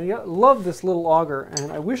got now. I love this little auger,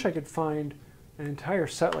 and I wish I could find an entire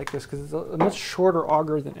set like this, because it's a much shorter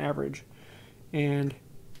auger than average, and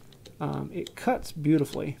it cuts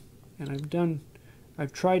beautifully. And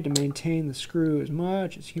I've tried to maintain the screw as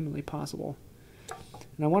much as humanly possible,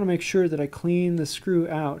 and I want to make sure that I clean the screw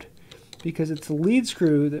out, because it's the lead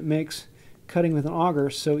screw that makes cutting with an auger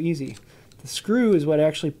so easy. The screw is what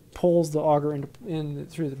actually pulls the auger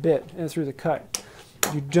through the bit and through the cut.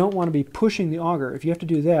 You don't want to be pushing the auger. If you have to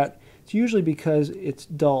do that, it's usually because it's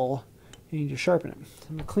dull and you need to sharpen it. So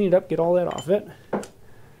I'm going to clean it up, get all that off it,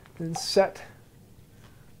 then set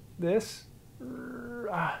this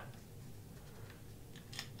up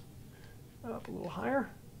a little higher.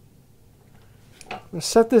 I'm going to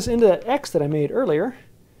set this into that X that I made earlier.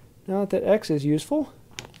 Now that X is useful.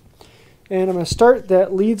 And I'm going to start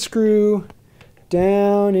that lead screw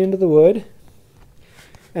down into the wood.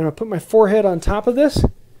 And I'm going to put my forehead on top of this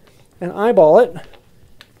and eyeball it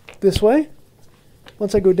this way.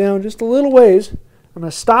 Once I go down just a little ways, I'm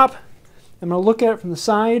going to stop. I'm going to look at it from the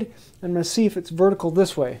side. And I'm going to see if it's vertical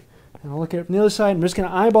this way. And I'll look at it from the other side. I'm just going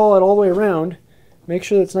to eyeball it all the way around. Make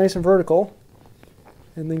sure that it's nice and vertical.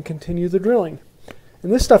 And then continue the drilling.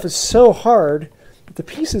 And this stuff is so hard that the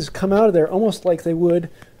pieces come out of there almost like they would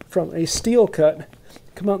from a steel cut.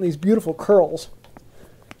 Come out in these beautiful curls.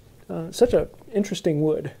 Such an interesting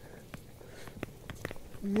wood.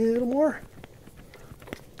 A little more.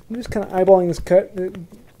 I'm just kind of eyeballing this cut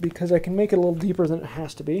because I can make it a little deeper than it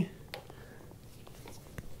has to be.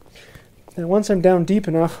 And once I'm down deep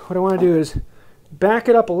enough, what I want to do is back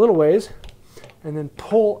it up a little ways and then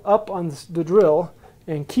pull up on the drill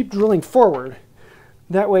and keep drilling forward.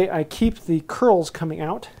 That way I keep the curls coming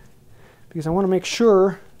out because I want to make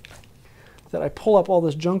sure that I pull up all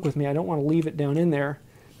this junk with me. I don't want to leave it down in there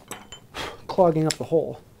clogging up the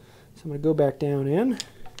hole. So I'm going to go back down in,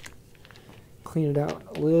 clean it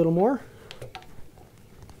out a little more,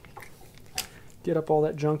 get up all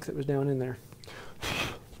that junk that was down in there.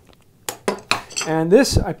 And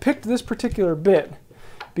this, I picked this particular bit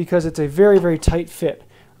because it's a very, very tight fit.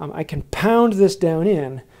 I can pound this down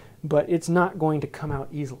in, but it's not going to come out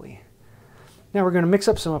easily. Now we're going to mix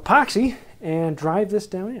up some epoxy and drive this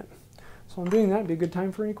down in. So I'm doing that. It'd be a good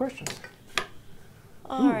time for any questions.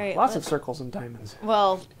 All right. Lots of circles and diamonds.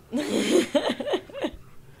 Well.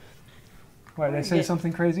 Why, did I say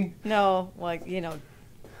something crazy? No, like, you know,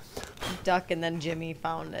 Duck and then Jimmy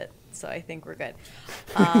found it. So I think we're good.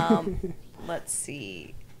 Let's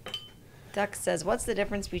see. Duck says, what's the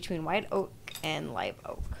difference between white oak and live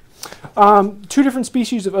oak? Two different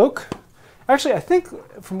species of oak. Actually, I think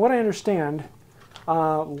from what I understand,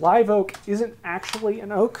 live oak isn't actually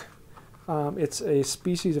an oak. It's a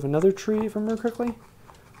species of another tree, if I remember correctly.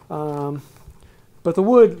 But the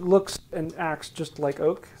wood looks and acts just like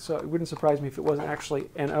oak, so it wouldn't surprise me if it wasn't actually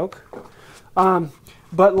an oak.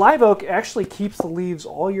 But live oak actually keeps the leaves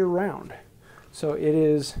all year round. So it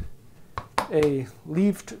is a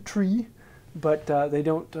leaved tree, but they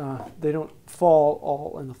don't fall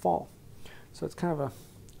all in the fall. So it's kind of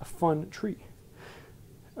a fun tree.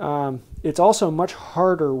 It's also much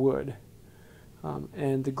harder wood.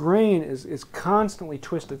 And the grain is constantly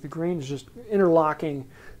twisted. The grain is just interlocking,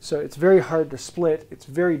 so it's very hard to split. It's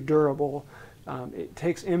very durable. It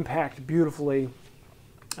takes impact beautifully.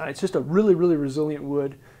 It's just a really, really resilient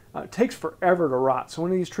wood. It takes forever to rot. So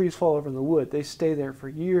when these trees fall over in the wood, they stay there for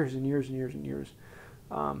years and years and years and years.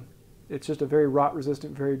 It's just a very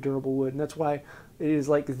rot-resistant, very durable wood, and that's why it is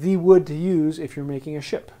like the wood to use if you're making a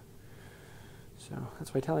ship. So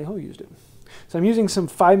that's why Tally Ho used it. So I'm using some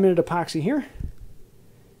 5-minute epoxy here,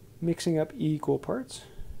 mixing up equal parts,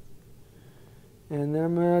 and then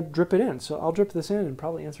I'm going to drip it in. So I'll drip this in and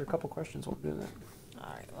probably answer a couple questions while I'm doing that.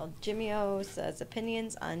 All right. Well, Jimmy O says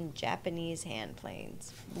opinions on Japanese hand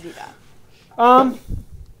planes. We'll do that.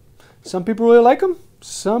 Some people really like them.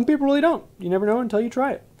 Some people really don't. You never know until you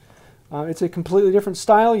try it. It's a completely different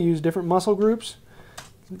style. You use different muscle groups.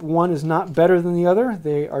 One is not better than the other.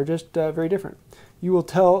 They are just very different. You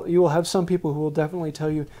will have some people who will definitely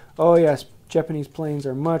tell you, oh yes, Japanese planes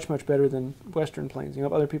are much, much better than Western planes. You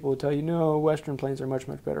have other people who tell you, no, Western planes are much,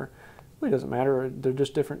 much better. It really doesn't matter. They're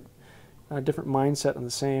just different mindset on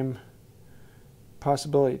the same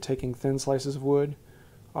possibility, taking thin slices of wood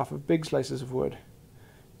off of big slices of wood.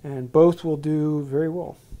 And both will do very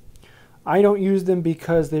well. I don't use them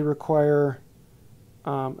because they require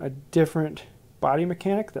a different body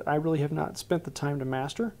mechanic that I really have not spent the time to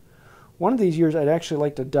master. One of these years I'd actually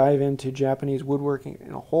like to dive into Japanese woodworking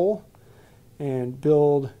in a whole and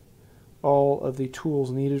build all of the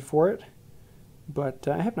tools needed for it, but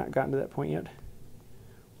I have not gotten to that point yet.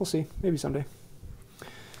 We'll see, maybe someday.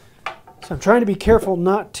 So I'm trying to be careful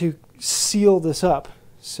not to seal this up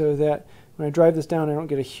so that when I drive this down I don't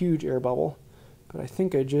get a huge air bubble, but I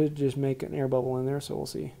think I did just make an air bubble in there, so we'll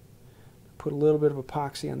see. Put a little bit of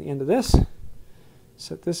epoxy on the end of this,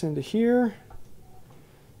 set this into here,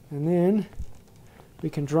 and then we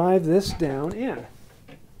can drive this down in.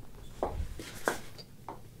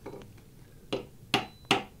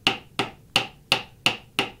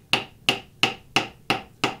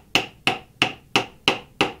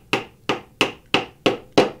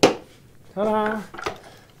 Ta-da!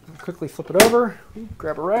 Quickly flip it over,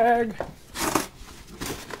 grab a rag,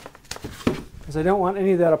 because I don't want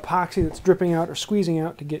any of that epoxy that's dripping out or squeezing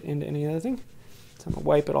out to get into any other thing. So I'm going to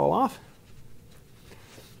wipe it all off.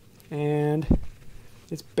 And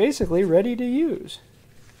it's basically ready to use.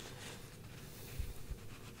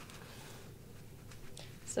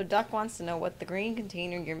 So Duck wants to know what the green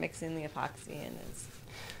container you're mixing the epoxy in is.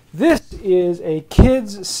 This is a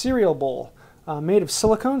kid's cereal bowl made of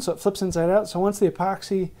silicone, so it flips inside out. So once the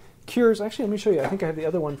epoxy cures, actually let me show you, I think I have the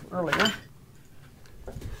other one from earlier.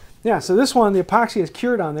 Yeah, so this one, the epoxy is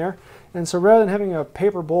cured on there, and so rather than having a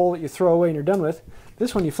paper bowl that you throw away and you're done with,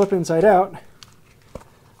 this one you flip inside out,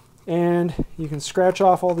 and you can scratch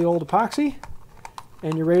off all the old epoxy,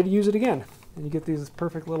 and you're ready to use it again. And you get these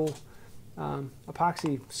perfect little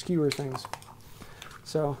epoxy skewer things.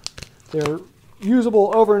 So they're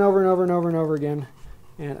usable over and over and over and over and over again,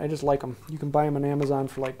 and I just like them. You can buy them on Amazon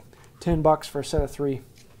for like $10 for a set of 3.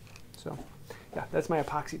 So yeah, that's my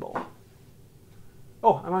epoxy bowl.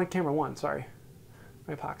 Oh, I'm on camera 1, sorry.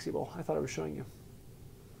 My epoxy bowl. I thought I was showing you.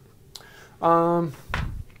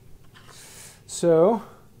 So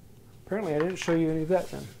apparently I didn't show you any of that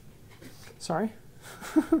then. Sorry.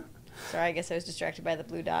 Sorry, I guess I was distracted by the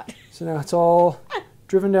blue dot. So now it's all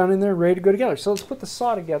driven down in there, ready to go together. So let's put the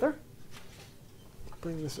saw together.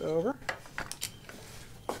 Bring this over.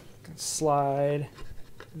 Slide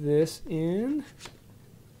this in.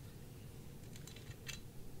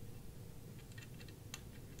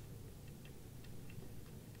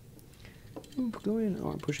 Oop, go in. Oh,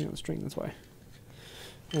 I'm pushing on the string, that's why.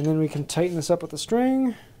 And then we can tighten this up with the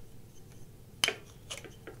string.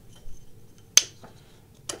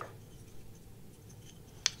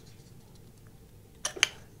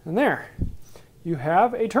 And there, you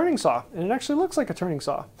have a turning saw, and it actually looks like a turning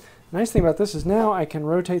saw. The nice thing about this is now I can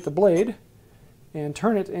rotate the blade and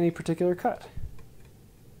turn it to any particular cut.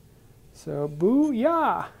 So,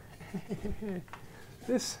 boo-yah!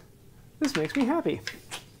 This makes me happy.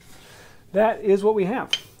 That is what we have.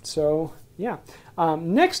 So, yeah.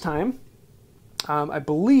 Next time, I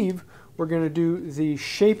believe we're going to do the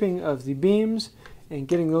shaping of the beams and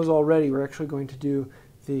getting those all ready. We're actually going to do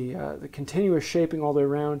the continuous shaping all the way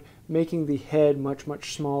around, making the head much,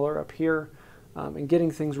 much smaller up here, and getting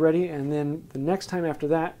things ready. And then the next time after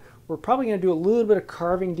that, we're probably going to do a little bit of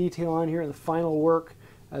carving detail on here in the final work,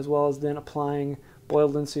 as well as then applying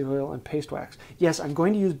boiled linseed oil and paste wax. Yes, I'm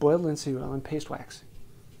going to use boiled linseed oil and paste wax.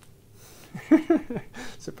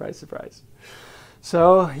 Surprise, surprise.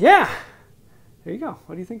 So, yeah, there you go.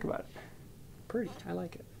 What do you think about it? Pretty. I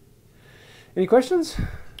like it. Any questions?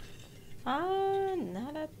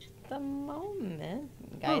 Not at the moment.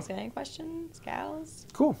 Guys, got any questions? Gals?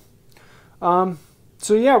 Cool.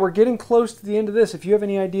 So yeah, we're getting close to the end of this. If you have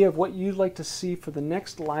any idea of what you'd like to see for the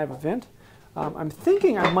next live event, I'm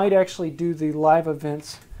thinking I might actually do the live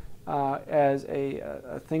events as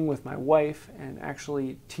a thing with my wife and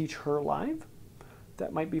actually teach her live.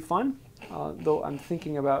 That might be fun, though I'm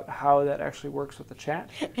thinking about how that actually works with the chat.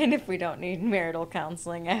 And if we don't need marital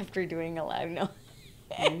counseling after doing a live, no.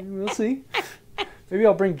 We'll see. Maybe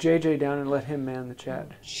I'll bring JJ down and let him man the chat.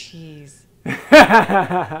 Jeez.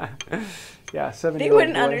 Yeah, 7-year-old They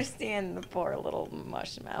wouldn't boy. understand the poor little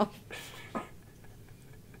mush mouth.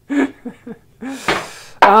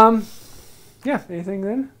 Yeah, anything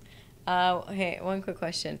then? Hey, one quick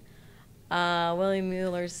question. William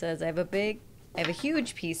Mueller says, I have a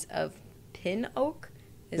huge piece of pin oak.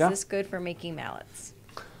 Is this good for making mallets?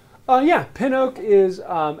 Yeah, pin oak is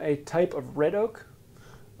a type of red oak.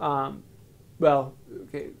 Well,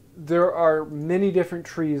 okay, there are many different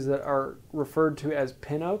trees that are referred to as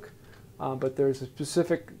pin oak, but there's a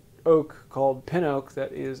specific oak called pin oak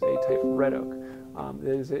that is a type of red oak.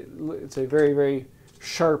 It's a very, very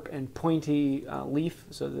sharp and pointy leaf,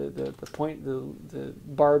 so the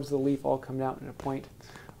barbs of the leaf all come out in a point,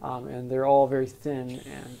 and they're all very thin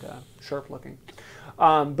and sharp looking.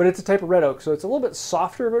 But it's a type of red oak, so it's a little bit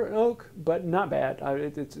softer of an oak, but not bad.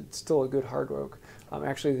 It's still a good hard oak.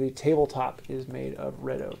 Actually, the tabletop is made of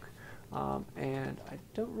red oak, and I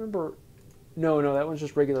don't remember. No, that one's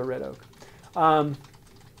just regular red oak.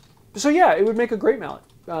 So yeah, it would make a great mallet.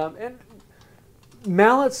 And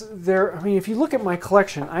mallets, I mean, if you look at my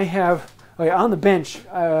collection, I have on the bench.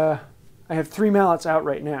 I have 3 mallets out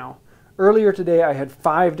right now. Earlier today, I had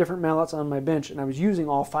 5 different mallets on my bench, and I was using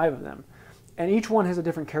all 5 of them. And each one has a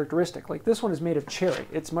different characteristic. Like this one is made of cherry.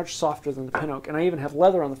 It's much softer than the pin oak, and I even have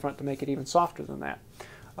leather on the front to make it even softer than that.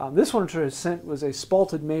 This one was a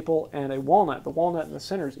spalted maple and a walnut. The walnut in the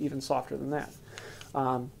center is even softer than that.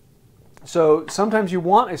 So sometimes you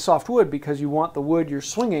want a soft wood because you want the wood you're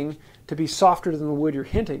swinging to be softer than the wood you're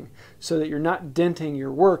hinting, so that you're not denting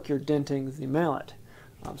your work, you're denting the mallet.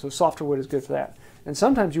 So softer wood is good for that. And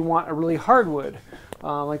sometimes you want a really hard wood.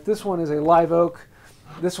 Like this one is a live oak,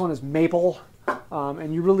 this one is maple,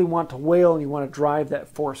 and you really want to wail and you want to drive that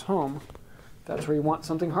force home. That's where you want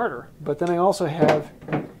something harder. But then I also have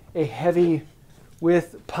a heavy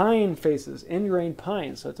with pine faces, ingrained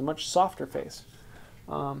pine, so it's a much softer face.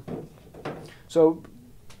 So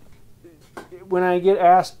when I get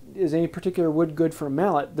asked, is any particular wood good for a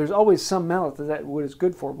mallet, there's always some mallet that wood is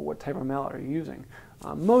good for, but what type of mallet are you using?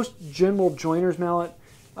 Most general joiner's mallet,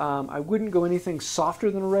 I wouldn't go anything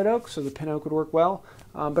softer than a red oak, so the pin oak would work well,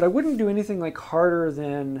 but I wouldn't do anything like harder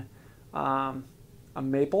than a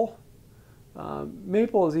maple.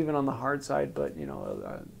 Maple is even on the hard side, but you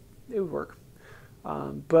know, it would work.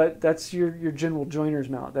 But that's your general joiner's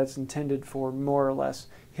mallet. That's intended for more or less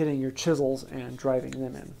hitting your chisels and driving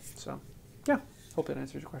them in. So, yeah, hope that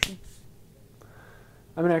answers your question.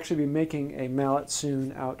 I'm going to actually be making a mallet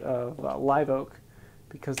soon out of live oak,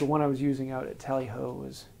 because the one I was using out at Tally Ho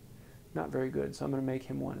was not very good. So I'm going to make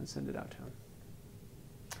him one and send it out to him.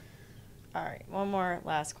 All right, one more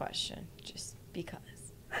last question, just because.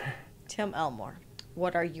 Tim Elmore,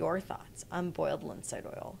 what are your thoughts on boiled linseed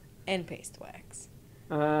oil and paste wax?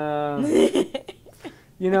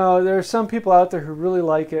 You know, there are some people out there who really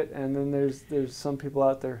like it, and then there's some people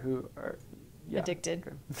out there who are addicted.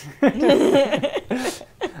 I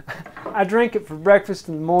drink it for breakfast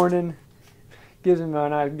in the morning. Gives me a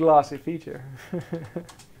nice glossy feature.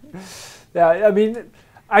 Yeah, I mean,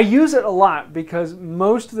 I use it a lot because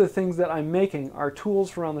most of the things that I'm making are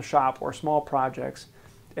tools for around the shop or small projects.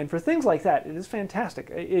 And for things like that, it is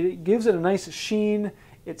fantastic. It gives it a nice sheen.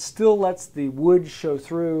 It still lets the wood show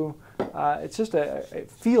through. It's just it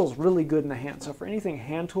feels really good in the hand. So for anything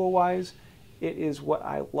hand tool wise, it is what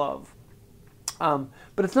I love.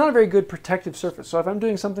 But it's not a very good protective surface. So if I'm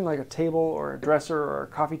doing something like a table or a dresser or a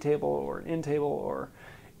coffee table or an end table or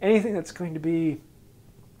anything that's going to be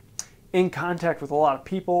in contact with a lot of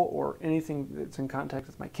people or anything that's in contact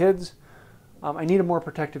with my kids, I need a more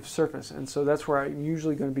protective surface. And so that's where I'm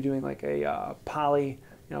usually going to be doing like a poly,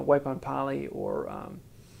 wipe on poly, or I'm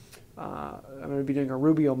going to be doing a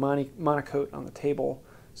Rubio monocoat on the table,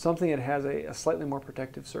 something that has a slightly more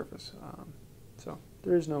protective surface. So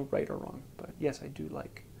there is no right or wrong, but yes, I do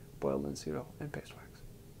like boiled linseed oil and paste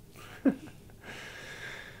wax.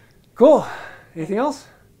 Cool. Anything else?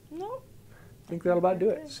 No. I think that'll about do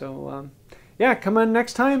it. So yeah, come on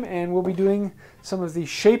next time and we'll be doing some of the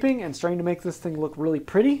shaping and starting to make this thing look really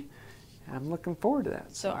pretty. I'm looking forward to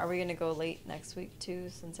that. So are we going to go late next week too,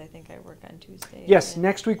 since I think I work on Tuesday? Yes,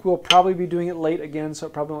 next week we'll probably be doing it late again, so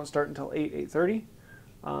it probably won't start until 8:30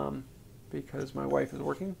 because my wife is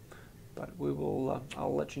working. But we will.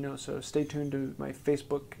 I'll let you know. So stay tuned to my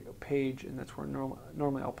Facebook page, and that's where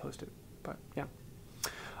normally I'll post it. But yeah.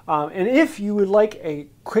 And if you would like a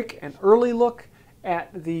quick and early look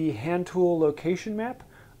at the hand tool location map,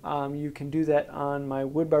 you can do that on my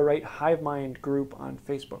Wood by Wright Hive Mind group on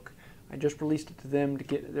Facebook. I just released it to them to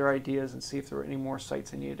get their ideas and see if there were any more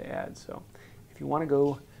sites I needed to add. So if you want to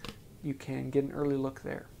go, you can get an early look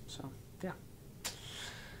there. So yeah.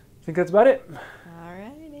 I think that's about it. All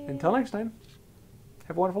righty. Until next time,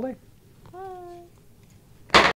 have a wonderful day.